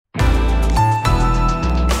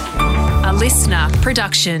listener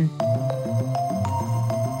production.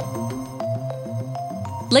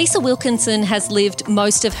 Lisa Wilkinson has lived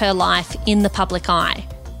most of her life in the public eye.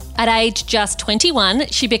 At age just 21,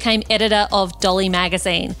 she became editor of Dolly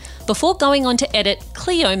magazine before going on to edit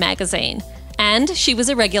Clio magazine, and she was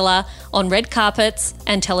a regular on red carpets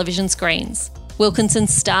and television screens.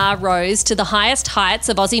 Wilkinson's star rose to the highest heights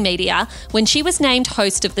of Aussie media when she was named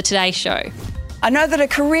host of The Today Show. I know that a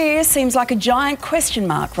career seems like a giant question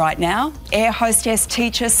mark right now. Air hostess,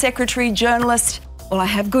 teacher, secretary, journalist. Well, I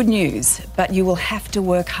have good news, but you will have to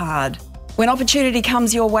work hard. When opportunity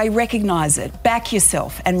comes your way, recognise it, back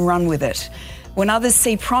yourself and run with it. When others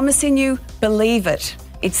see promise in you, believe it.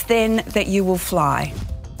 It's then that you will fly.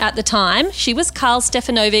 At the time, she was Carl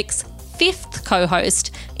Stefanovic's fifth co-host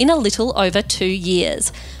in a little over 2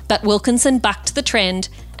 years, but Wilkinson bucked the trend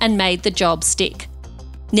and made the job stick.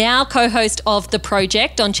 Now co-host of The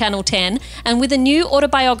Project on Channel 10, and with a new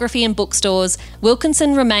autobiography in bookstores,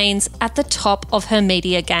 Wilkinson remains at the top of her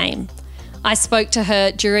media game. I spoke to her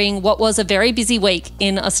during what was a very busy week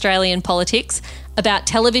in Australian politics about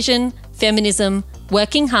television, feminism,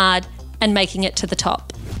 working hard and making it to the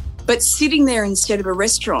top. But sitting there instead of a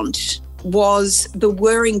restaurant was the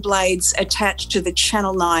whirring blades attached to the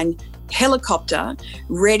Channel 9 helicopter,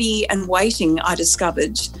 ready and waiting, I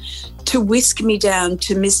discovered, to whisk me down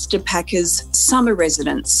to Mr. Packer's summer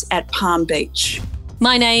residence at Palm Beach.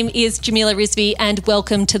 My name is Jamila Rizvi and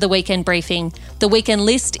welcome to the Weekend Briefing. The weekend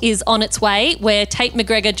list is on its way, where Tate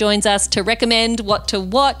McGregor joins us to recommend what to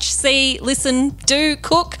watch, see, listen, do,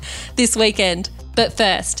 cook this weekend. But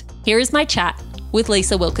first, here is my chat with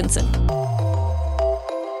Lisa Wilkinson.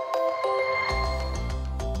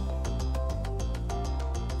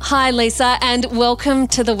 Hi Lisa, and welcome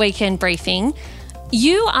to the Weekend Briefing.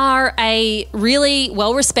 You are a really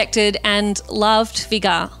well-respected and loved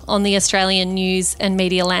figure on the Australian news and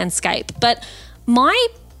media landscape, but my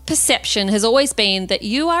perception has always been that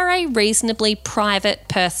you are a reasonably private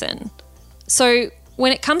person. So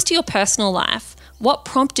when it comes to your personal life, what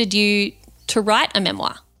prompted you to write a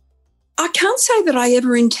memoir? I can't say that I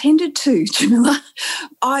ever intended to, Jamila.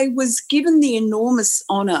 I was given the enormous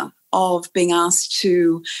honour of being asked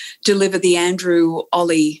to deliver the Andrew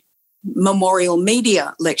Olley Memorial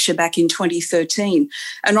Media Lecture back in 2013,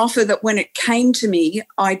 an offer that when it came to me,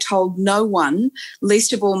 I told no one,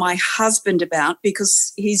 least of all my husband, about,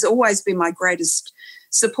 because he's always been my greatest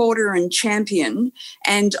supporter and champion,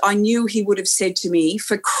 and I knew he would have said to me,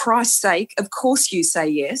 for Christ's sake, of course you say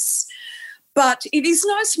yes. But it is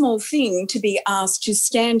no small thing to be asked to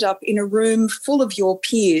stand up in a room full of your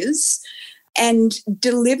peers and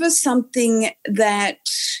deliver something that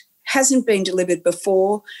hasn't been delivered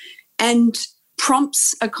before and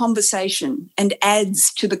prompts a conversation and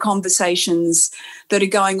adds to the conversations that are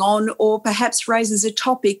going on, or perhaps raises a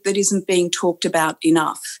topic that isn't being talked about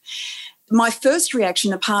enough. My first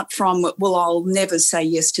reaction, apart from, well, I'll never say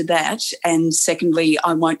yes to that, and secondly,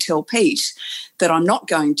 I won't tell Pete that I'm not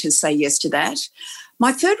going to say yes to that,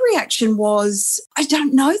 my third reaction was, I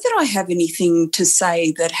don't know that I have anything to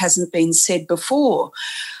say that hasn't been said before.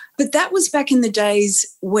 But that was back in the days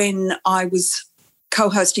when I was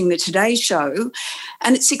co-hosting the Today Show,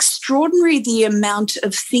 and it's extraordinary the amount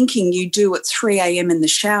of thinking you do at 3 a.m. in the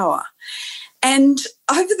shower. And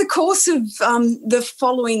over the course of the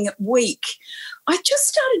following week, I just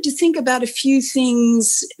started to think about a few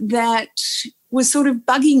things that were sort of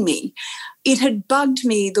bugging me. It had bugged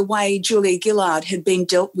me the way Julia Gillard had been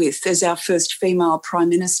dealt with as our first female Prime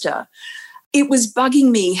Minister. It was bugging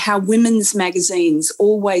me how women's magazines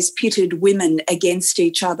always pitted women against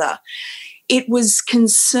each other. It was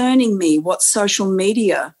concerning me what social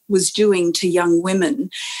media was doing to young women.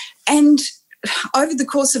 And over the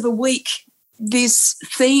course of a week, this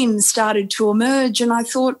theme started to emerge, and I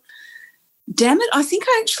thought, damn it, I think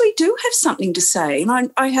I actually do have something to say.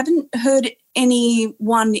 And I haven't heard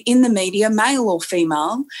anyone in the media, male or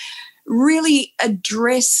female, really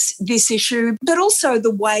address this issue, but also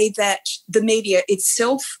the way that the media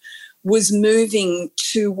itself was moving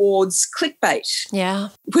towards clickbait. Yeah.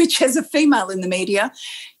 Which, as a female in the media,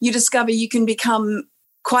 you discover you can become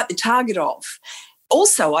quite the target of.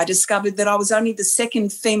 Also, I discovered that I was only the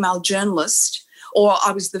second female journalist, or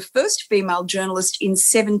I was the first female journalist in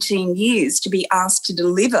 17 years to be asked to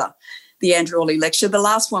deliver the Andrew Olley lecture. The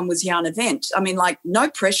last one was Jana Vent. I mean, like, no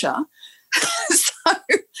pressure. So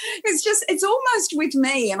it's almost with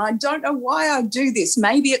me, and I don't know why I do this.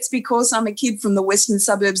 Maybe it's because I'm a kid from the western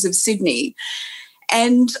suburbs of Sydney,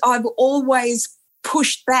 and I've always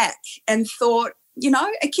pushed back and thought, you know,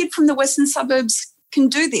 a kid from the western suburbs can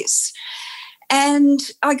do this. And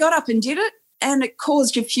I got up and did it, and it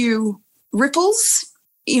caused a few ripples.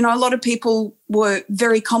 You know, a lot of people were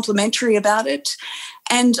very complimentary about it.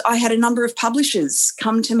 And I had a number of publishers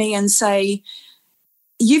come to me and say,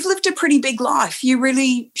 you've lived a pretty big life. You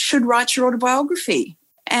really should write your autobiography.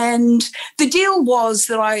 And the deal was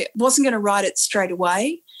that I wasn't going to write it straight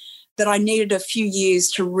away, that I needed a few years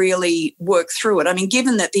to really work through it. I mean,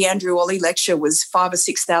 given that the Andrew Ollie lecture was 5,000 or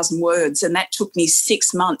 6,000 words, and that took me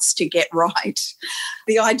 6 months to get right,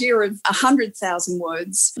 the idea of 100,000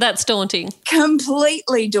 words. That's daunting.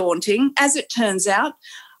 Completely daunting. As it turns out,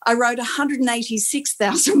 I wrote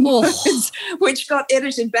 186,000 words, which got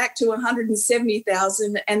edited back to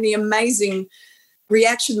 170,000. And the amazing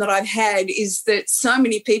reaction that I've had is that so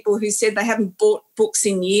many people who said they haven't bought books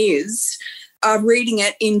in years are reading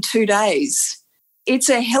it in 2 days. It's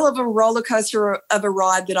a hell of a roller coaster of a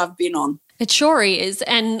ride that I've been on. It sure is.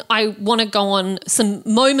 And I want to go on some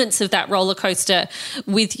moments of that roller coaster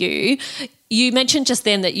with you. You mentioned just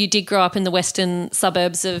then that you did grow up in the western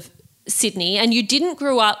suburbs of Sydney and you didn't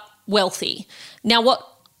grow up wealthy. Now, what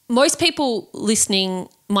most people listening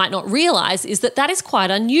might not realise is that is quite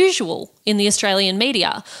unusual in the Australian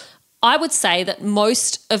media. I would say that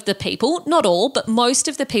most of the people, not all, but most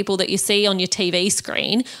of the people that you see on your TV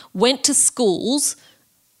screen went to schools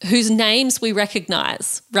whose names we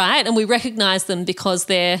recognise, right? And we recognise them because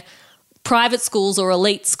they're private schools or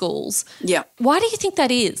elite schools. Yeah. Why do you think that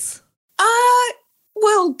is?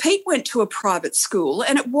 Well, Pete went to a private school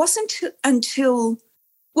and it wasn't until,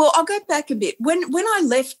 well, I'll go back a bit. When I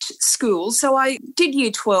left school, so I did year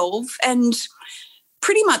 12 and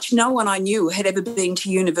pretty much no one I knew had ever been to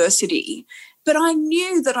university, but I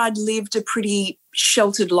knew that I'd lived a pretty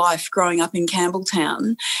sheltered life growing up in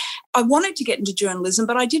Campbelltown. I wanted to get into journalism,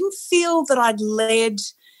 but I didn't feel that I'd led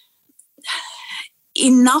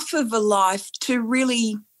enough of a life to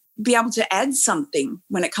really be able to add something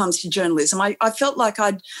when it comes to journalism. I felt like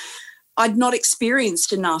I'd not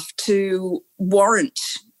experienced enough to warrant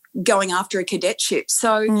going after a cadetship.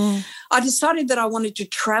 So I decided that I wanted to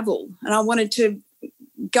travel and I wanted to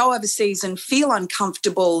go overseas and feel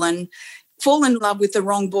uncomfortable and fall in love with the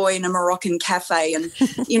wrong boy in a Moroccan cafe and,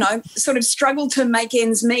 you know, sort of struggle to make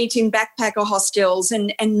ends meet in backpacker hostels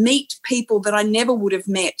and meet people that I never would have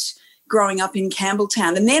met growing up in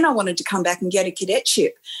Campbelltown. And then I wanted to come back and get a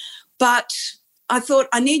cadetship. But I thought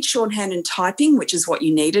I need shorthand and typing, which is what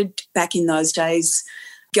you needed back in those days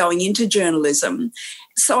going into journalism.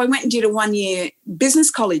 So I went and did a 1-year business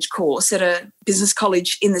college course at a business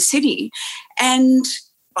college in the city, and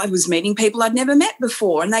I was meeting people I'd never met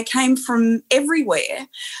before and they came from everywhere.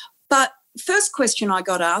 But first question I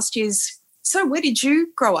got asked is, so where did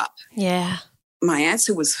you grow up? Yeah. My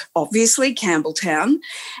answer was obviously Campbelltown.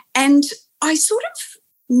 And I sort of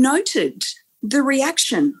noted the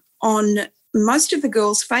reaction on most of the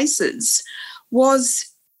girls' faces was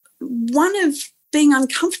one of being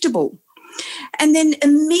uncomfortable. And then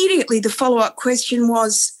immediately the follow-up question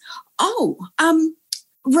was,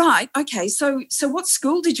 right, okay, so what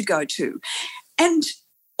school did you go to? And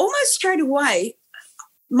almost straight away,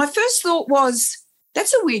 my first thought was,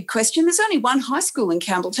 that's a weird question. There's only one high school in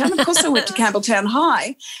Campbelltown. Of course I went to Campbelltown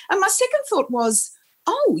High. And my second thought was,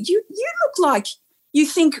 you look like you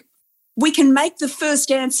think we can make the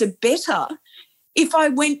first answer better if I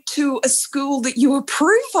went to a school that you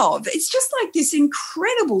approve of. It's just like this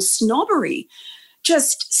incredible snobbery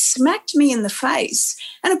just smacked me in the face.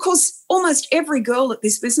 And, of course, almost every girl at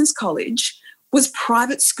this business college was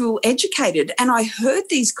private school educated, and I heard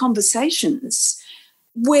these conversations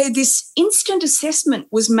where this instant assessment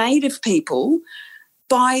was made of people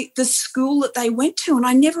by the school that they went to, and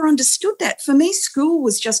I never understood that. For me, school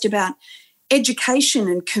was just about education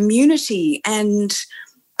and community and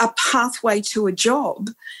a pathway to a job.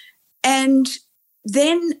 And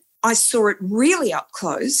then I saw it really up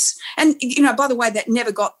close. And, you know, by the way, that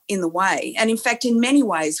never got in the way. And in fact, in many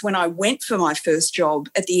ways, when I went for my first job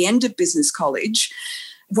at the end of business college,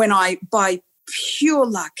 when I, by pure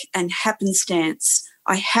luck and happenstance,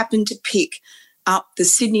 I happened to pick up the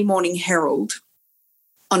Sydney Morning Herald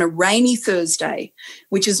on a rainy Thursday,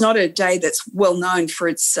 which is not a day that's well known for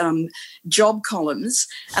its job columns.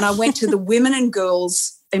 And I went to the women and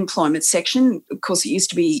girls employment section. Of course, it used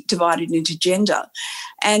to be divided into gender.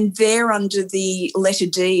 And there under the letter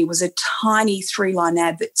D was a tiny 3-line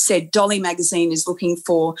ad that said, Dolly Magazine is looking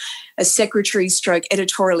for a secretary stroke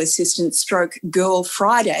editorial assistant stroke girl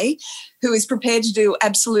Friday who is prepared to do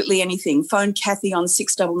absolutely anything. Phone Kathy on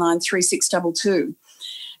 699 3622.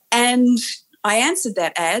 And I answered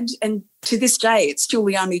that ad, and to this day, it's still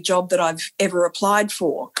the only job that I've ever applied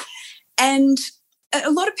for. And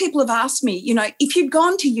a lot of people have asked me, you know, if you'd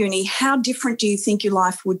gone to uni, how different do you think your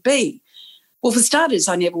life would be? Well, for starters,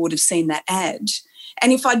 I never would have seen that ad.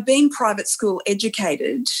 And if I'd been private school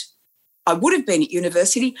educated, I would have been at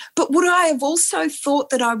university, but would I have also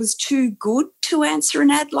thought that I was too good to answer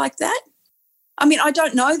an ad like that? I mean, I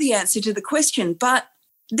don't know the answer to the question, but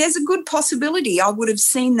there's a good possibility I would have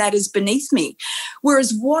seen that as beneath me.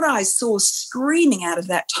 Whereas what I saw screaming out of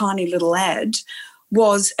that tiny little ad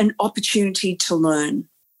was an opportunity to learn.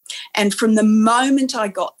 And from the moment I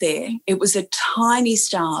got there, it was a tiny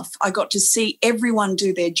staff. I got to see everyone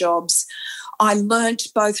do their jobs. I learnt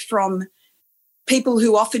both from people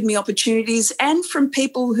who offered me opportunities and from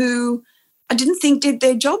people who I didn't think did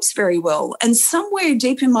their jobs very well. And somewhere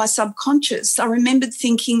deep in my subconscious, I remembered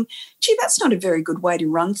thinking, gee, that's not a very good way to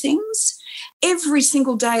run things. Every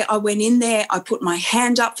single day I went in there, I put my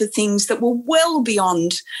hand up for things that were well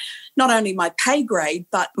beyond not only my pay grade,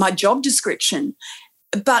 but my job description.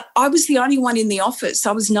 But I was the only one in the office.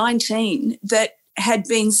 I was 19 that had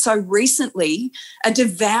been so recently a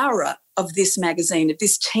devourer of this magazine, of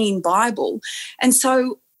this teen Bible. And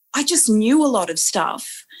so I just knew a lot of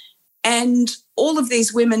stuff. And all of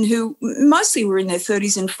these women who mostly were in their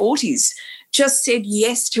 30s and 40s just said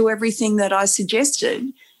yes to everything that I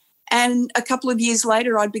suggested. And a couple of years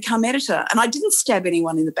later, I'd become editor. And I didn't stab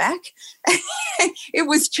anyone in the back. It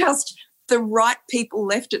was just the right people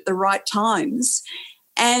left at the right times.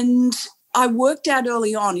 And I worked out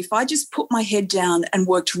early on, if I just put my head down and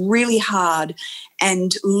worked really hard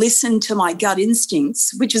and listened to my gut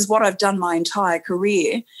instincts, which is what I've done my entire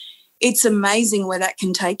career, it's amazing where that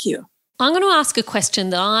can take you. I'm going to ask a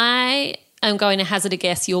question that I am going to hazard a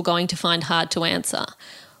guess you're going to find hard to answer.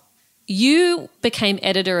 You became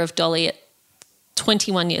editor of Dolly at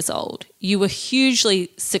 21 years old. You were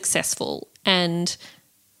hugely successful and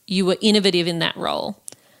you were innovative in that role.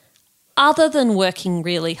 Other than working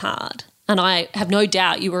really hard, and I have no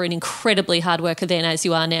doubt you were an incredibly hard worker then as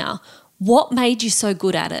you are now, what made you so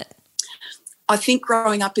good at it? I think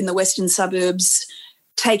growing up in the western suburbs,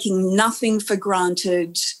 taking nothing for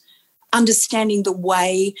granted, understanding the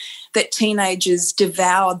way that teenagers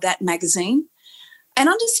devoured that magazine and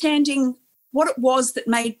understanding what it was that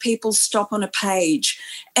made people stop on a page.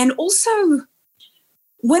 And also,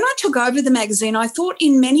 when I took over the magazine, I thought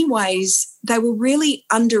in many ways they were really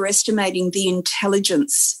underestimating the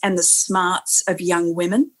intelligence and the smarts of young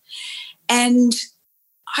women. And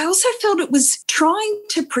I also felt it was trying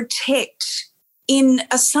to protect, in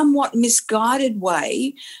a somewhat misguided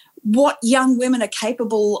way, what young women are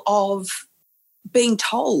capable of being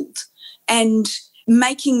told and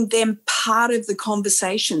making them part of the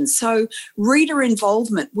conversation. So reader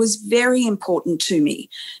involvement was very important to me.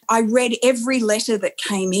 I read every letter that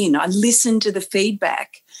came in. I listened to the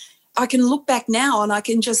feedback. I can look back now and I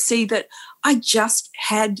can just see that I just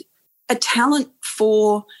had a talent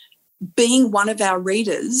for being one of our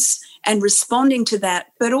readers and responding to that,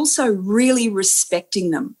 but also really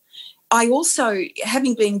respecting them. I also,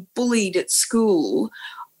 having been bullied at school,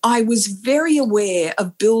 I was very aware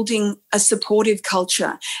of building a supportive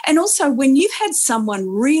culture. And also when you've had someone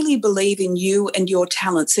really believe in you and your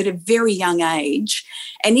talents at a very young age,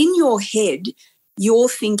 and in your head you're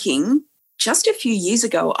thinking, just a few years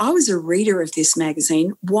ago, I was a reader of this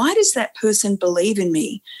magazine. Why does that person believe in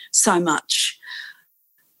me so much?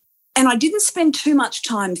 And I didn't spend too much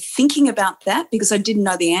time thinking about that because I didn't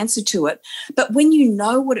know the answer to it. But when you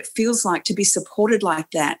know what it feels like to be supported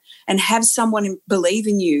like that and have someone believe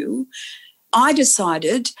in you, I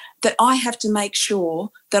decided that I have to make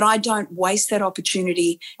sure that I don't waste that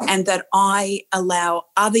opportunity and that I allow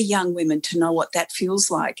other young women to know what that feels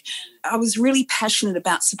like. I was really passionate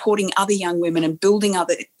about supporting other young women and building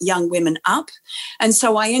other young women up. And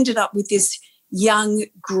so I ended up with this young,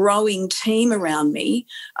 growing team around me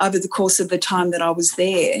over the course of the time that I was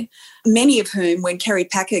there, many of whom, when Kerry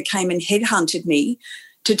Packer came and headhunted me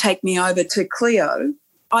to take me over to Clio,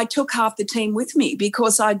 I took half the team with me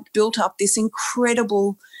because I'd built up this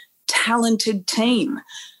incredible, talented team.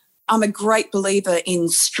 I'm a great believer in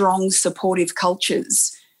strong, supportive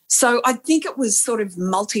cultures. So I think it was sort of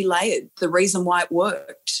multi-layered, the reason why it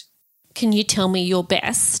worked. Can you tell me your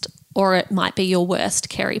best, or it might be your worst,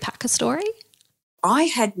 Kerry Packer story? I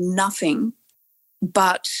had nothing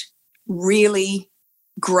but really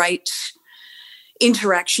great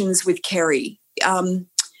interactions with Kerry.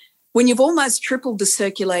 When you've almost tripled the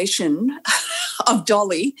circulation of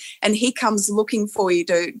Dolly and he comes looking for you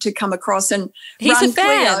to come across and He's run a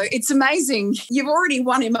fan. Clio, it's amazing. You've already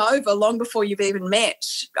won him over long before you've even met.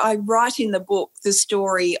 I write in the book the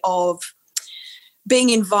story of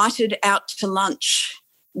being invited out to lunch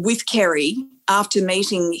with Kerry after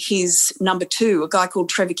meeting his number two, a guy called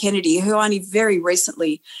Trevor Kennedy, who only very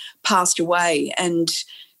recently passed away. And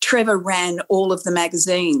Trevor ran all of the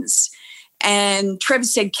magazines. And Trevor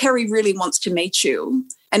said, Kerry really wants to meet you.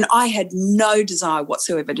 And I had no desire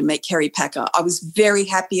whatsoever to meet Kerry Packer. I was very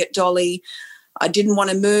happy at Dolly. I didn't want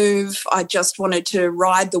to move. I just wanted to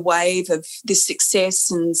ride the wave of this success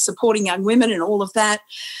and supporting young women and all of that.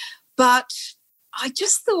 But I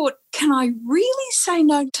just thought, can I really say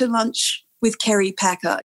no to lunch with Kerry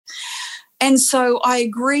Packer? And so I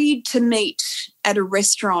agreed to meet at a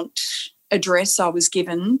restaurant address I was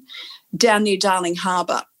given down near Darling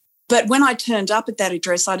Harbour. But when I turned up at that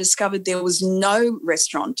address, I discovered there was no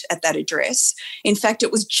restaurant at that address. In fact,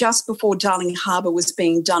 it was just before Darling Harbour was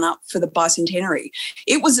being done up for the bicentenary.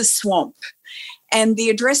 It was a swamp. And the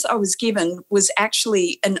address I was given was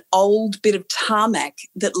actually an old bit of tarmac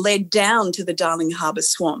that led down to the Darling Harbour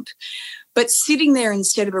swamp. But sitting there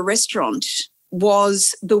instead of a restaurant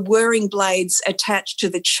was the whirring blades attached to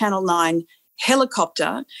the Channel 9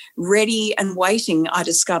 helicopter, ready and waiting, I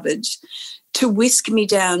discovered, to whisk me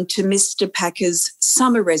down to Mr. Packer's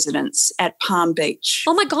summer residence at Palm Beach.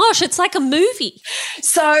 Oh my gosh, it's like a movie.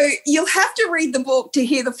 So you'll have to read the book to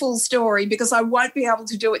hear the full story, because I won't be able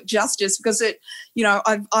to do it justice, because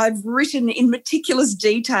I've written in meticulous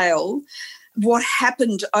detail what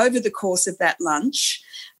happened over the course of that lunch.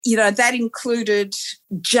 That included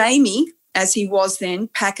Jamie, as he was then,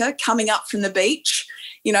 Packer, coming up from the beach.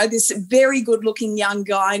 This very good-looking young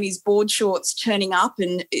guy in his board shorts turning up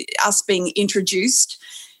and us being introduced,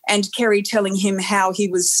 and Kerry telling him how he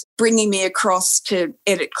was bringing me across to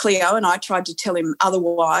edit Cleo, and I tried to tell him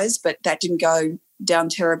otherwise, but that didn't go down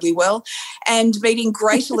terribly well, and meeting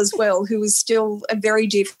Gretel as well, who is still a very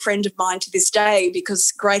dear friend of mine to this day,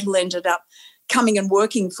 because Gretel ended up coming and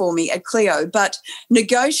working for me at Cleo. But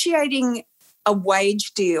negotiating a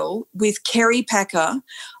wage deal with Kerry Packer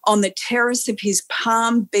on the terrace of his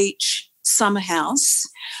Palm Beach summer house.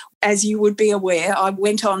 As you would be aware, I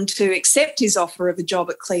went on to accept his offer of a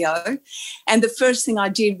job at Cleo, and the first thing I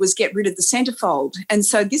did was get rid of the centrefold. And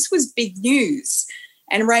so this was big news.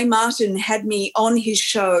 And Ray Martin had me on his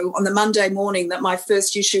show on the Monday morning that my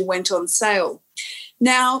first issue went on sale.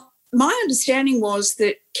 Now, my understanding was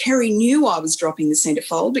that Kerry knew I was dropping the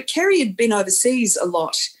centrefold, but Kerry had been overseas a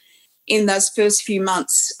lot in those first few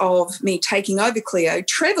months of me taking over Cleo.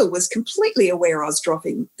 Trevor was completely aware I was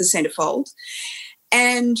dropping the centrefold.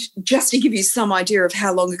 And just to give you some idea of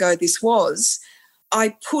how long ago this was,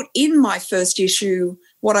 I put in my first issue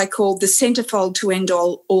what I called the centrefold to end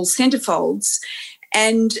all centrefolds.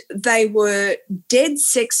 And they were dead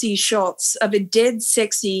sexy shots of a dead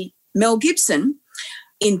sexy Mel Gibson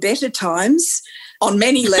in better times on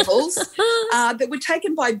many levels that were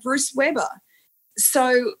taken by Bruce Weber.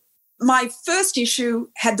 So my first issue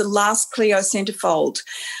had the last Cleo centrefold.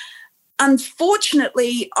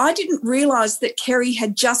 Unfortunately, I didn't realise that Kerry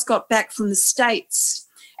had just got back from the States,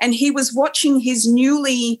 and he was watching his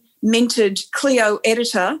newly minted Cleo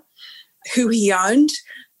editor, who he owned,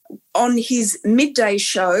 on his midday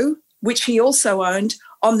show, which he also owned,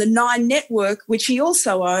 on the Nine Network, which he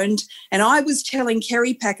also owned, and I was telling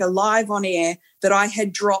Kerry Packer live on air that I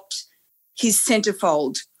had dropped his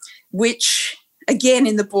centrefold, which, again,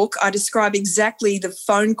 in the book, I describe exactly the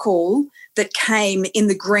phone call that came in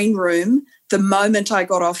the green room the moment I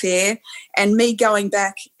got off air, and me going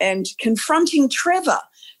back and confronting Trevor,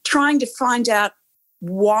 trying to find out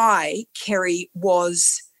why Kerry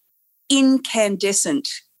was incandescent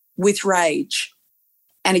with rage.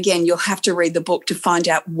 And again, you'll have to read the book to find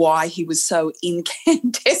out why he was so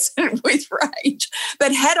incandescent with rage.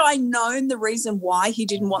 But had I known the reason why he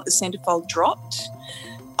didn't want the centrefold dropped,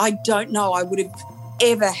 I don't know I would have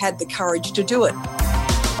ever had the courage to do it.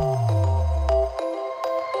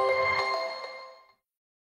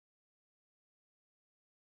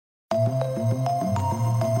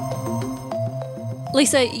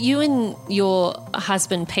 Lisa, you and your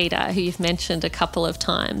husband, Peter, who you've mentioned a couple of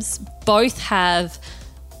times, both have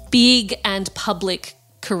big and public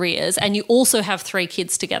careers, and you also have 3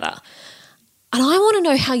 kids together. And I want to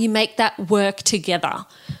know how you make that work together,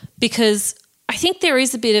 because I think there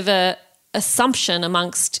is a bit of a assumption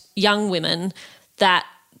amongst young women that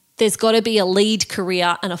there's got to be a lead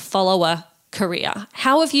career and a follower career.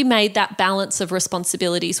 How have you made that balance of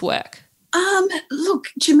responsibilities work? Look,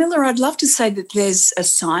 Jamila, I'd love to say that there's a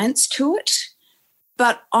science to it,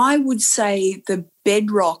 but I would say the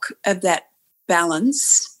bedrock of that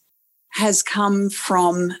balance has come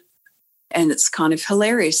from, and it's kind of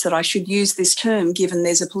hilarious that I should use this term given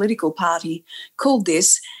there's a political party called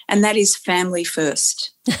this, and that is family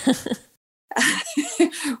first,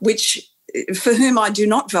 which for whom I do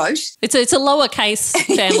not vote. It's a lowercase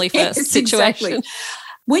family first yes, situation. Exactly.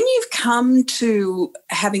 When you've come to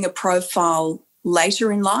having a profile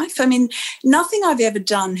later in life. I mean, nothing I've ever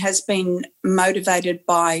done has been motivated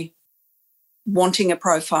by wanting a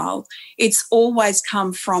profile. It's always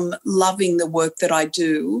come from loving the work that I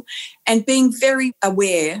do and being very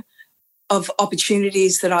aware of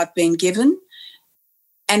opportunities that I've been given.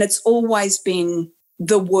 And it's always been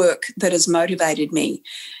the work that has motivated me.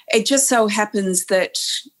 It just so happens that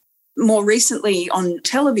more recently on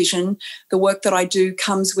television, the work that I do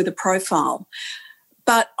comes with a profile.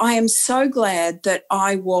 But I am so glad that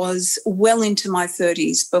I was well into my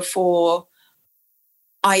 30s before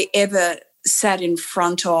I ever sat in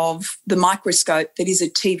front of the microscope that is a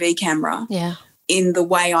TV camera in the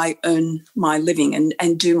way I earn my living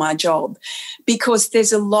and do my job. Because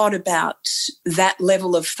there's a lot about that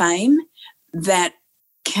level of fame that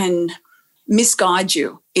can misguide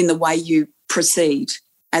you in the way you proceed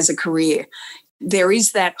as a career. There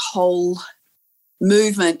is that whole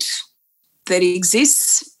movement that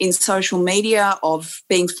exists in social media of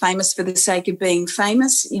being famous for the sake of being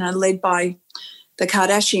famous, led by the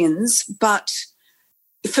Kardashians. But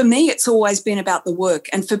for me, it's always been about the work.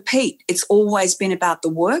 And for Pete, it's always been about the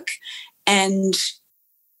work. And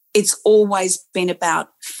it's always been about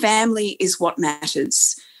family is what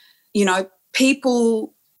matters.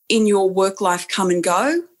 People in your work life come and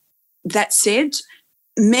go. That said,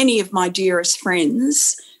 many of my dearest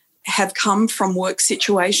friends have come from work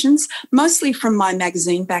situations, mostly from my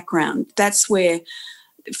magazine background. That's where,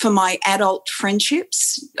 for my adult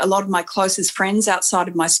friendships, a lot of my closest friends outside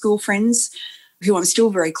of my school friends, who I'm still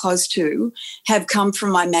very close to, have come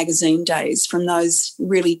from my magazine days, from those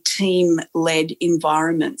really team-led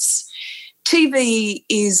environments. TV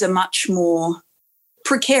is a much more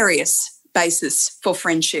precarious basis for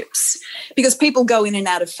friendships because people go in and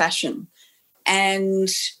out of fashion. And,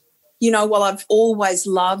 while I've always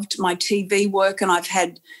loved my TV work and I've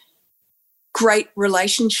had great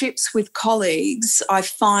relationships with colleagues, I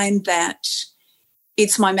find that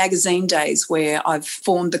it's my magazine days where I've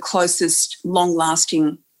formed the closest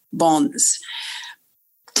long-lasting bonds.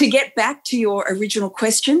 To get back to your original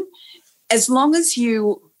question, as long as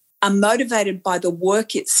you are motivated by the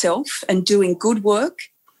work itself and doing good work,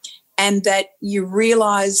 and that you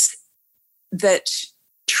realise that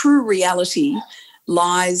true reality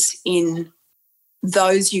lies in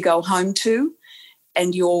those you go home to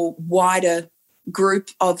and your wider group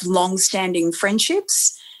of long-standing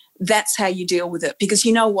friendships, that's how you deal with it, because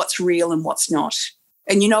you know what's real and what's not,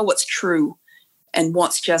 and you know what's true and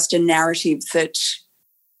what's just a narrative that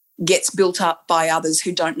gets built up by others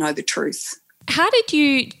who don't know the truth. How did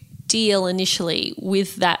you deal initially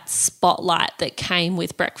with that spotlight that came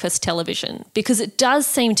with breakfast television? Because it does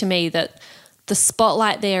seem to me that the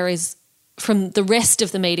spotlight there is, from the rest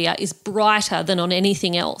of the media, is brighter than on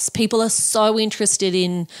anything else. People are so interested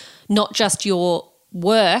in not just your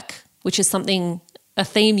work, which is a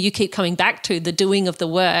theme you keep coming back to, the doing of the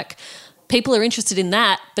work. People are interested in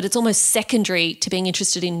that, but it's almost secondary to being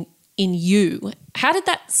interested in you. How did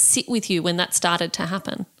that sit with you when that started to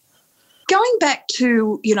happen? Going back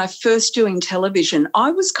to, first doing television,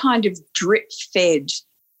 I was kind of drip-fed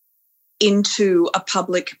into a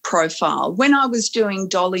public profile. When I was doing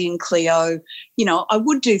Dolly and Cleo, I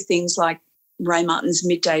would do things like Ray Martin's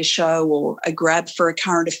midday show or a grab for a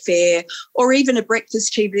current affair or even a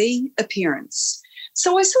breakfast TV appearance.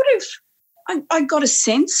 So I got a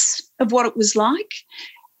sense of what it was like.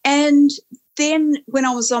 And then when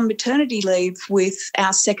I was on maternity leave with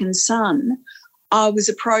our second son, I was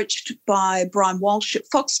approached by Brian Walsh at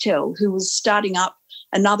Foxtel, who was starting up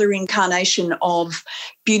another incarnation of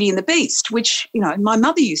Beauty and the Beast, which, my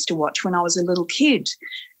mother used to watch when I was a little kid.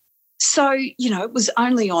 So, it was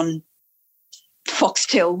only on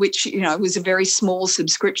Foxtel, which, was a very small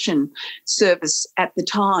subscription service at the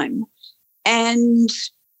time. And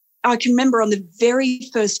I can remember on the very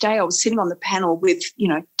first day I was sitting on the panel with,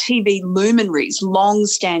 TV luminaries,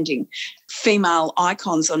 long-standing female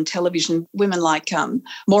icons on television, women like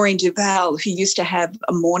Maureen Duval, who used to have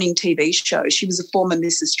a morning TV show. She was a former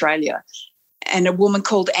Miss Australia. And a woman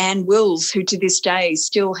called Anne Wills, who to this day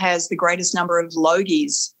still has the greatest number of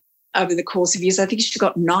Logies over the course of years. I think she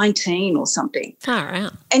got 19 or something. Far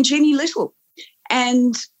out. And Jeannie Little.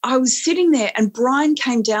 And I was sitting there and Brian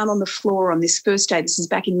came down on the floor on this first day. This is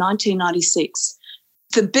back in 1996.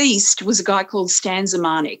 The Beast was a guy called Stan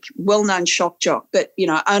Zemanek, well-known shock jock, but,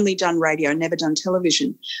 only done radio, never done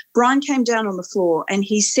television. Brian came down on the floor and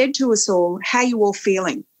he said to us all, "How are you all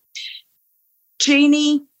feeling?"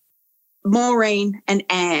 Jeannie, Maureen and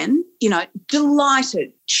Anne,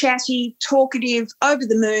 delighted, chatty, talkative, over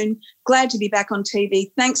the moon, glad to be back on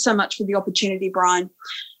TV. Thanks so much for the opportunity, Brian.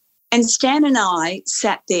 And Stan and I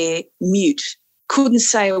sat there mute, couldn't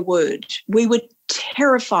say a word. We were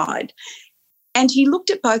terrified. And he looked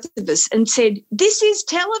at both of us and said, "This is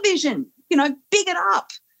television, big it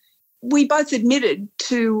up." We both admitted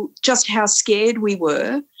to just how scared we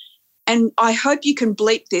were. And I hope you can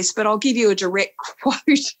bleep this, but I'll give you a direct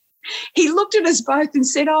quote. He looked at us both and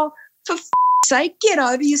said, "Oh, for sake, get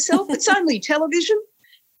over yourself. It's only television."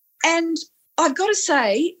 And I've got to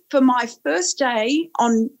say, for my first day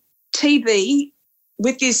on TV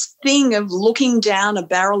with this thing of looking down a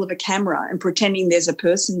barrel of a camera and pretending there's a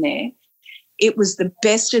person there, it was the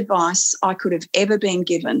best advice I could have ever been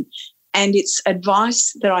given. And it's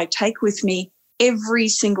advice that I take with me every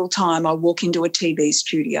single time I walk into a TV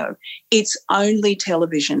studio. It's only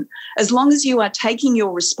television. As long as you are taking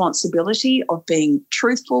your responsibility of being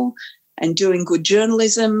truthful and doing good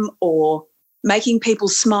journalism or making people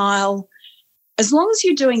smile, as long as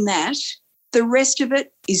you're doing that, the rest of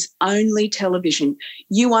it is only television.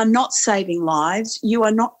 You are not saving lives. You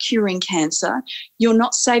are not curing cancer. You're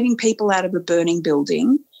not saving people out of a burning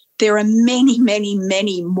building. There are many, many,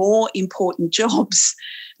 many more important jobs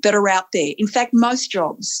that are out there. In fact, most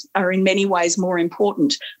jobs are in many ways more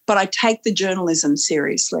important, but I take the journalism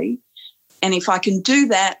seriously. And if I can do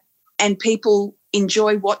that and people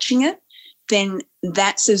enjoy watching it, then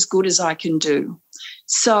that's as good as I can do.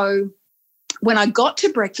 So when I got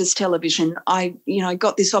to breakfast television, I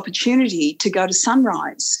got this opportunity to go to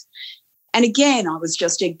Sunrise. And again, I was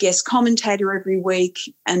just a guest commentator every week.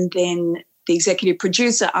 And then the executive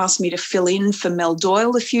producer asked me to fill in for Mel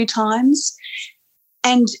Doyle a few times.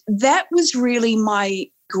 And that was really my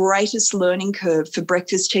greatest learning curve for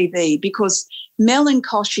breakfast TV, because Mel and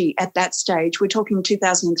Koshy at that stage, we're talking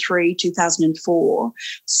 2003, 2004,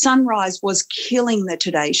 Sunrise was killing the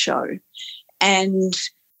Today Show. And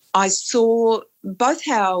I saw both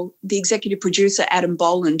how the executive producer, Adam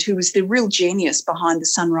Boland, who was the real genius behind the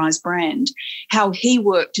Sunrise brand, how he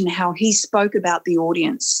worked and how he spoke about the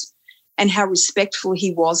audience and how respectful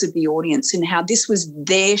he was of the audience and how this was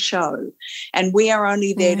their show and we are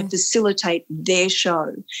only there to facilitate their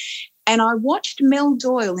show. And I watched Mel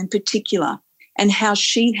Doyle in particular and how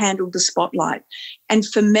she handled the spotlight. And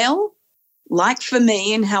for Mel, like for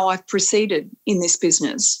me and how I've proceeded in this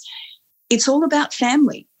business, it's all about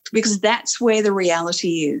family, because that's where the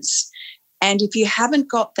reality is. And if you haven't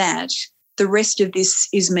got that, the rest of this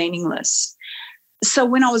is meaningless. So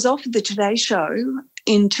when I was offered the Today Show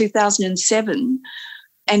in 2007,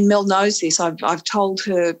 and Mel knows this, I've told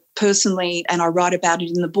her personally and I write about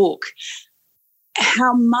it in the book,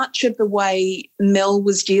 how much of the way Mel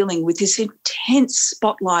was dealing with this intense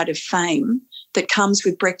spotlight of fame that comes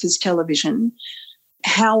with breakfast television,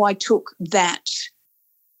 how I took that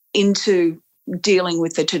into dealing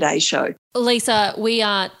with the Today Show. Lisa, we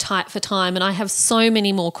are tight for time and I have so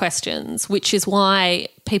many more questions, which is why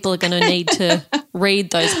people are going to need to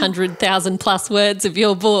read those 100,000 plus words of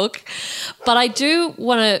your book. But I do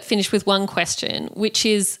want to finish with one question, which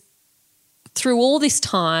is, through all this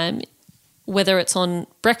time, whether it's on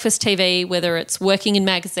breakfast TV, whether it's working in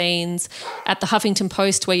magazines, at the Huffington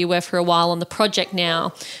Post where you were for a while, on the Project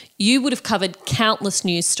now, you would have covered countless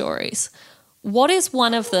news stories. What is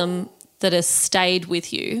one of them that has stayed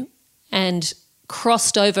with you and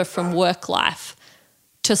crossed over from work life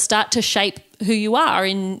to start to shape who you are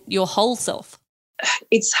in your whole self?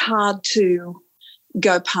 It's hard to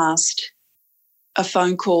go past a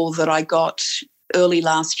phone call that I got early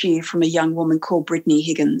last year from a young woman called Brittany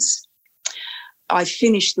Higgins. I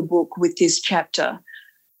finished the book with this chapter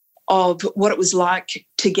of what it was like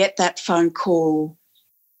to get that phone call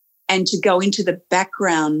and to go into the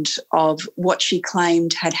background of what she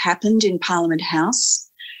claimed had happened in Parliament House,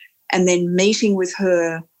 and then meeting with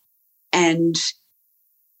her and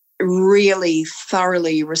really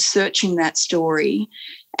thoroughly researching that story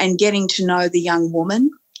and getting to know the young woman,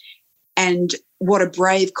 and what a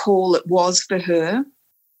brave call it was for her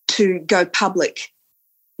to go public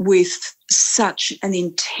with such an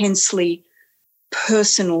intensely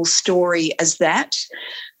personal story as that,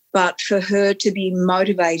 but for her to be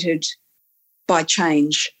motivated by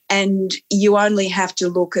change. And you only have to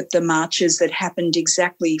look at the marches that happened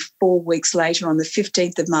exactly 4 weeks later on the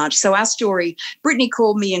 15th of March. So our story, Brittany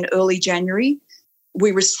called me in early January.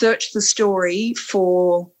 We researched the story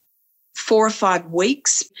for 4 or 5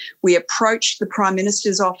 weeks. We approached the Prime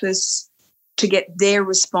Minister's office to get their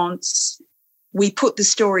response. We put the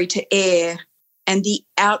story to air, and the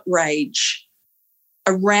outrage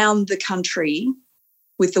around the country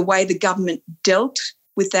with the way the government dealt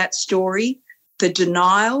with that story, the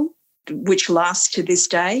denial, which lasts to this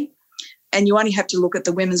day. And you only have to look at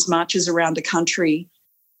the women's marches around the country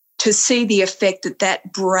to see the effect that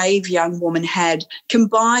that brave young woman had,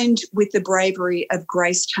 combined with the bravery of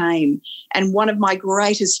Grace Tame. And one of my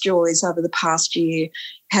greatest joys over the past year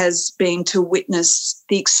has been to witness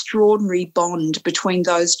the extraordinary bond between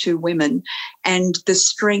those two women and the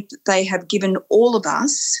strength that they have given all of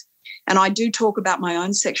us. And I do talk about my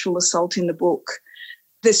own sexual assault in the book,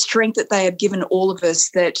 the strength that they have given all of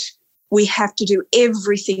us, that we have to do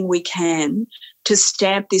everything we can to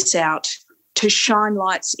stamp this out, to shine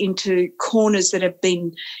lights into corners that have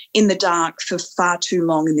been in the dark for far too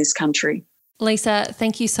long in this country. Lisa,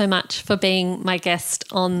 thank you so much for being my guest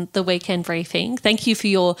on the Weekend Briefing. Thank you for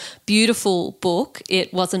your beautiful book,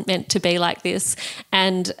 It Wasn't Meant to Be Like This.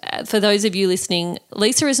 And for those of you listening,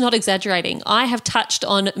 Lisa is not exaggerating. I have touched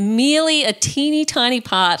on merely a teeny tiny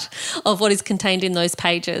part of what is contained in those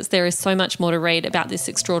pages. There is so much more to read about this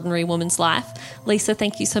extraordinary woman's life. Lisa,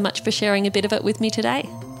 thank you so much for sharing a bit of it with me today.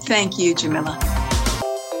 Thank you, Jamila.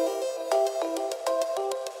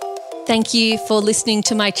 Thank you for listening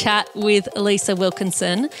to my chat with Lisa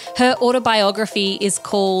Wilkinson. Her autobiography is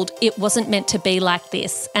called It Wasn't Meant to Be Like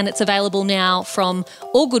This, and it's available now from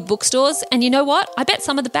all good bookstores. And you know what? I bet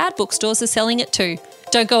some of the bad bookstores are selling it too.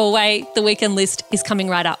 Don't go away. The Weekend List is coming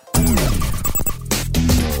right up.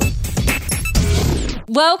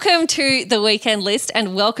 Welcome to the Weekend List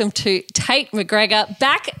and welcome to Tate McGregor,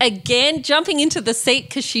 back again, jumping into the seat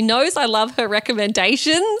because she knows I love her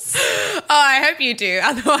recommendations. Oh, I hope you do.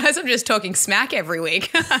 Otherwise, I'm just talking smack every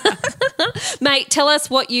week. Mate, tell us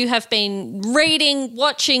what you have been reading,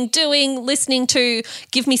 watching, doing, listening to.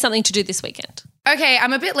 Give me something to do this weekend. Okay,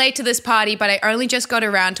 I'm a bit late to this party, but I only just got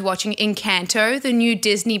around to watching Encanto, the new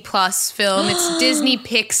Disney Plus film. It's Disney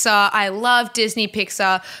Pixar. I love Disney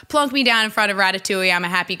Pixar. Plonk me down in front of Ratatouille, I'm a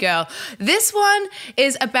happy girl. This one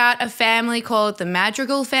is about a family called the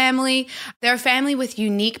Madrigal family. They're a family with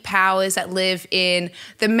unique powers that live in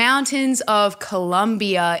the mountains of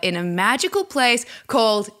Colombia in a magical place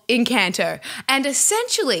called Encanto. And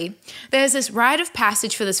essentially, there's this rite of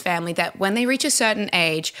passage for this family that when they reach a certain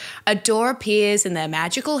age, a door appears in their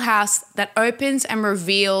magical house that opens and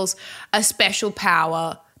reveals a special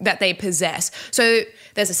power that they possess. So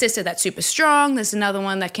there's a sister that's super strong. There's another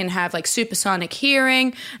one that can have like supersonic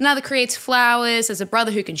hearing. Another creates flowers. There's a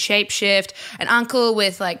brother who can shapeshift. An uncle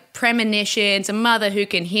with like premonitions. A mother who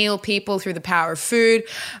can heal people through the power of food.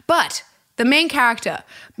 But the main character,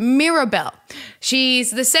 Mirabelle, she's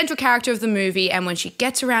the central character of the movie, and when she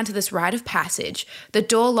gets around to this rite of passage, the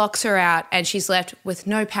door locks her out and she's left with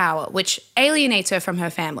no power, which alienates her from her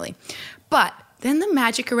family. But then the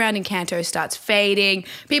magic around Encanto starts fading.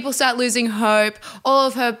 People start losing hope. All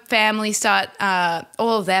of her family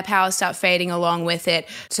all of their powers start fading along with it.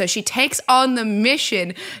 So she takes on the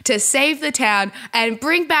mission to save the town and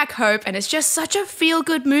bring back hope. And it's just such a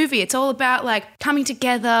feel-good movie. It's all about like coming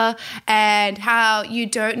together and how you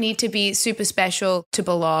don't need to be super special to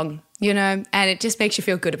belong. You know, and it just makes you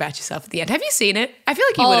feel good about yourself at the end. Have you seen it? I feel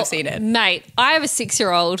like you would have seen it. Mate, I have a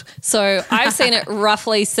 6-year-old, so I've seen it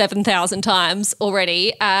roughly 7,000 times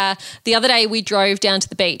already. The other day we drove down to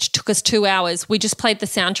the beach, took us 2 hours. We just played the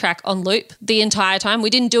soundtrack on loop the entire time. We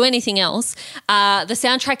didn't do anything else. The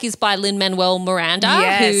soundtrack is by Lin-Manuel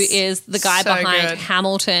Miranda, who is the guy behind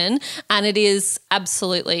Hamilton, and it is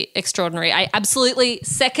absolutely extraordinary. I absolutely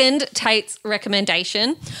second Tate's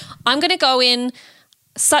recommendation. I'm going to go in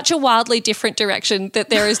such a wildly different direction that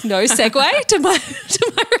there is no segue to my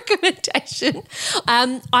recommendation.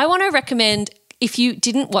 I want to recommend, if you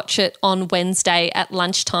didn't watch it on Wednesday at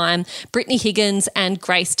lunchtime, Brittany Higgins and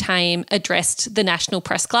Grace Tame addressed the National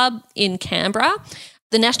Press Club in Canberra.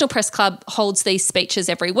 The National Press Club holds these speeches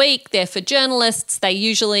every week. They're for journalists. They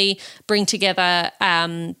usually bring together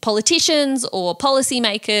politicians or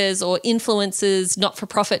policymakers or influencers,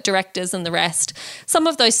 not-for-profit directors and the rest. Some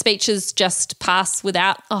of those speeches just pass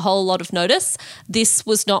without a whole lot of notice. This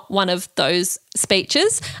was not one of those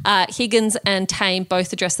speeches. Higgins and Tame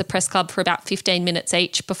both addressed the press club for about 15 minutes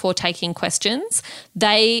each before taking questions.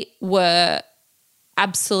 They were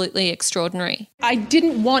absolutely extraordinary. I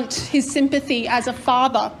didn't want his sympathy as a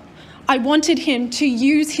father. I wanted him to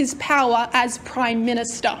use his power as Prime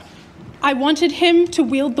Minister. I wanted him to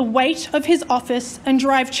wield the weight of his office and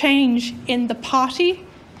drive change in the party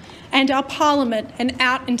and our parliament and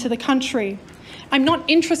out into the country. I'm not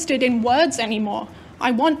interested in words anymore.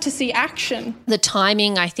 I want to see action. The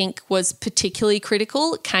timing, I think, was particularly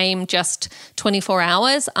critical. It came just 24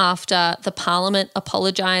 hours after the Parliament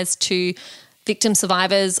apologised to victim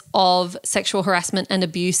survivors of sexual harassment and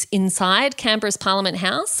abuse inside Canberra's Parliament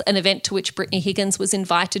House, an event to which Brittany Higgins was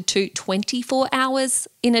invited to 24 hours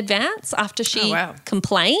in advance after she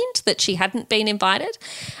complained that she hadn't been invited.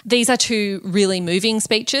 These are two really moving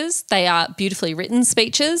speeches. They are beautifully written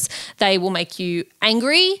speeches. They will make you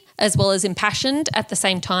angry as well as impassioned at the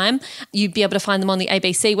same time. You'd be able to find them on the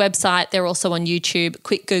ABC website. They're also on YouTube.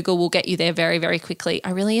 Quick Google will get you there very, very quickly.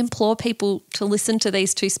 I really implore people to listen to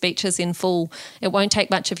these two speeches in full. It won't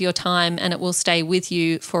take much of your time and it will stay with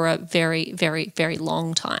you for a very, very, very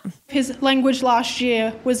long time. His language last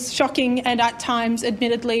year was shocking and at times,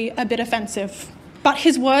 admittedly, a bit offensive. But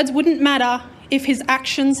his words wouldn't matter if his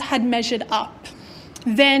actions had measured up,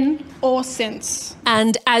 then or since.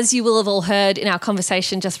 And as you will have all heard in our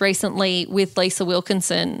conversation just recently with Lisa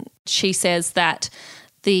Wilkinson, she says that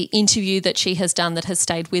the interview that she has done that has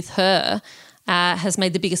stayed with her has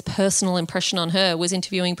made the biggest personal impression on her was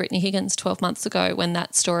interviewing Brittany Higgins 12 months ago when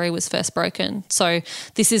that story was first broken. So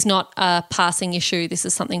this is not a passing issue. This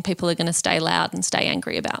is something people are going to stay loud and stay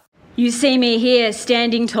angry about. You see me here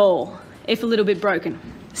standing tall, if a little bit broken,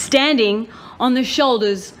 standing on the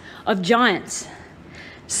shoulders of giants,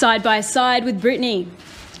 side by side with Brittany,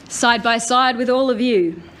 side by side with all of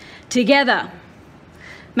you, together,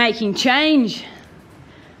 making change,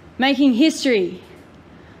 making history,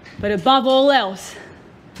 but above all else,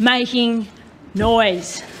 making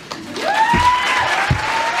noise.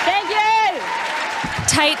 Thank you!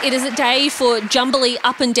 Tate, it is a day for jumbly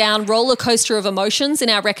up and down roller coaster of emotions in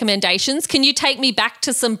our recommendations. Can you take me back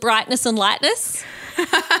to some brightness and lightness?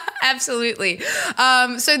 Absolutely.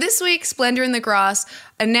 So this week, Splendour in the Grass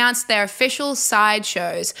announced their official side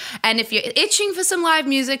shows. And if you're itching for some live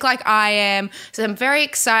music like I am, some very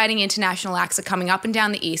exciting international acts are coming up and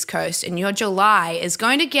down the East Coast, and your July is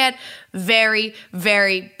going to get very,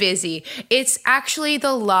 very busy. It's actually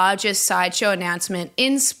the largest sideshow announcement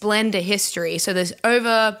in Splendour history. So there's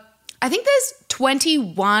I think there's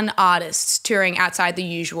 21 artists touring outside the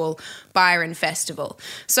usual Byron Festival.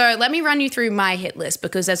 So let me run you through my hit list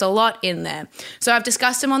because there's a lot in there. So I've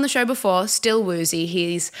discussed him on the show before, Still Woozy.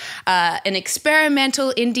 He's an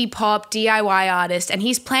experimental indie pop DIY artist and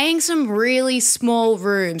he's playing some really small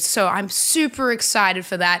rooms. So I'm super excited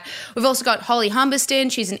for that. We've also got Holly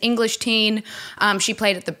Humberston. She's an English teen. She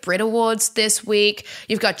played at the Brit Awards this week.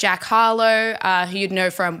 You've got Jack Harlow, who you'd know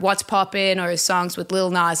from What's Poppin' or his songs with Lil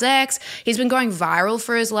Nas X. He's been going viral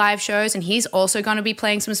for his live shows and he's also going to be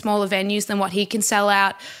playing some smaller venues than what he can sell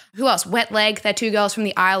out. Who else? Wet Leg. They're two girls from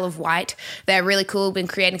the Isle of Wight. They're really cool, been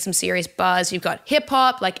creating some serious buzz. You've got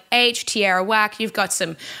hip-hop like H, Tierra Whack. You've got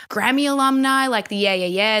some Grammy alumni like the Yeah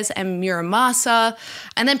Yeah Yeahs and Muramasa.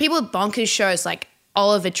 And then people with bonkers shows like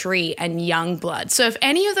Oliver Tree and Youngblood. So if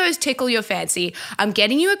any of those tickle your fancy, I'm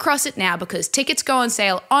getting you across it now because tickets go on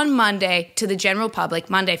sale on Monday to the general public,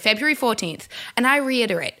 Monday, February 14th. And I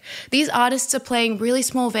reiterate, these artists are playing really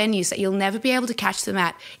small venues that you'll never be able to catch them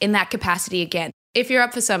at in that capacity again. If you're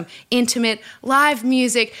up for some intimate live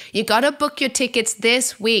music, you got to book your tickets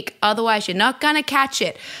this week. Otherwise, you're not going to catch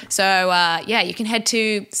it. So, you can head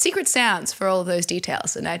to Secret Sounds for all of those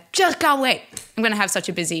details. And I just can't wait. I'm going to have such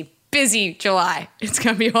a busy July. It's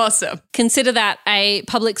going to be awesome. Consider that a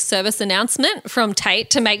public service announcement from Tate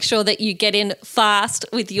to make sure that you get in fast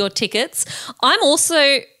with your tickets. I'm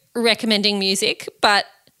also recommending music, but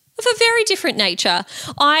of a very different nature.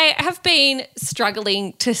 I have been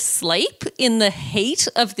struggling to sleep in the heat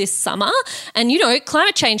of this summer. And,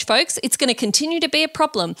 climate change, folks, it's going to continue to be a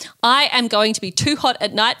problem. I am going to be too hot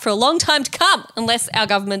at night for a long time to come unless our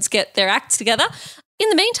governments get their acts together. In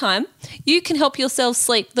the meantime, you can help yourself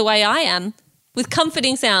sleep the way I am with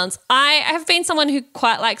comforting sounds. I have been someone who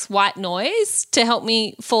quite likes white noise to help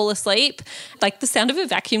me fall asleep, like the sound of a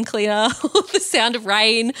vacuum cleaner or the sound of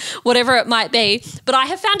rain, whatever it might be. But I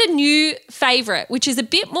have found a new favourite, which is a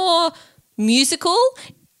bit more musical.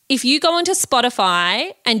 If you go onto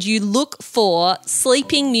Spotify and you look for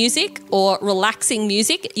sleeping music or relaxing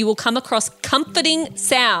music, you will come across Comforting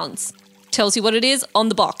Sounds. Tells you what it is on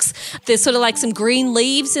the box. There's sort of like some green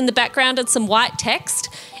leaves in the background and some white text.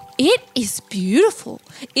 It is beautiful.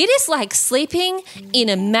 It is like sleeping in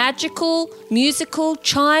a magical, musical,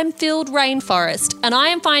 chime-filled rainforest. And I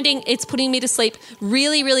am finding it's putting me to sleep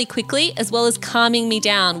really, really quickly, as well as calming me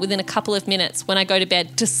down within a couple of minutes when I go to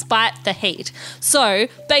bed, despite the heat. So,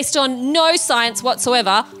 based on no science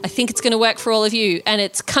whatsoever, I think it's going to work for all of you. And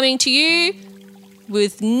it's coming to you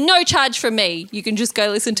with no charge from me. You can just go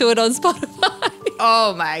listen to it on Spotify.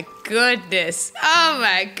 Oh my goodness. Oh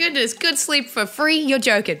my goodness. Good sleep for free. You're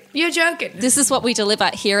joking. You're joking. This is what we deliver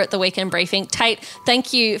here at the Weekend Briefing. Tate,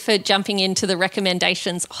 thank you for jumping into the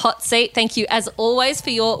recommendations hot seat. Thank you, as always, for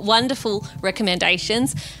your wonderful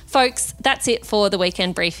recommendations. Folks, that's it for the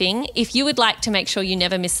Weekend Briefing. If you would like to make sure you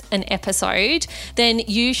never miss an episode, then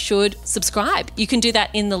you should subscribe. You can do that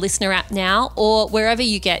in the Listener app now or wherever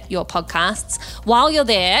you get your podcasts. While you're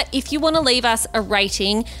there, if you want to leave us a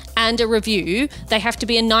rating and a review, they have to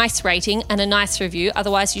be a nice rating and a nice review,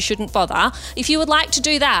 otherwise you shouldn't bother. If you would like to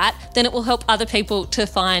do that, then it will help other people to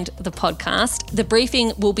find the podcast. The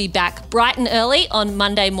Briefing will be back bright and early on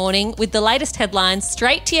Monday morning with the latest headlines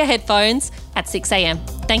straight to your headphones at 6 a.m.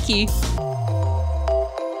 Thank you.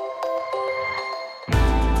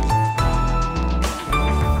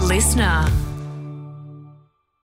 Listener.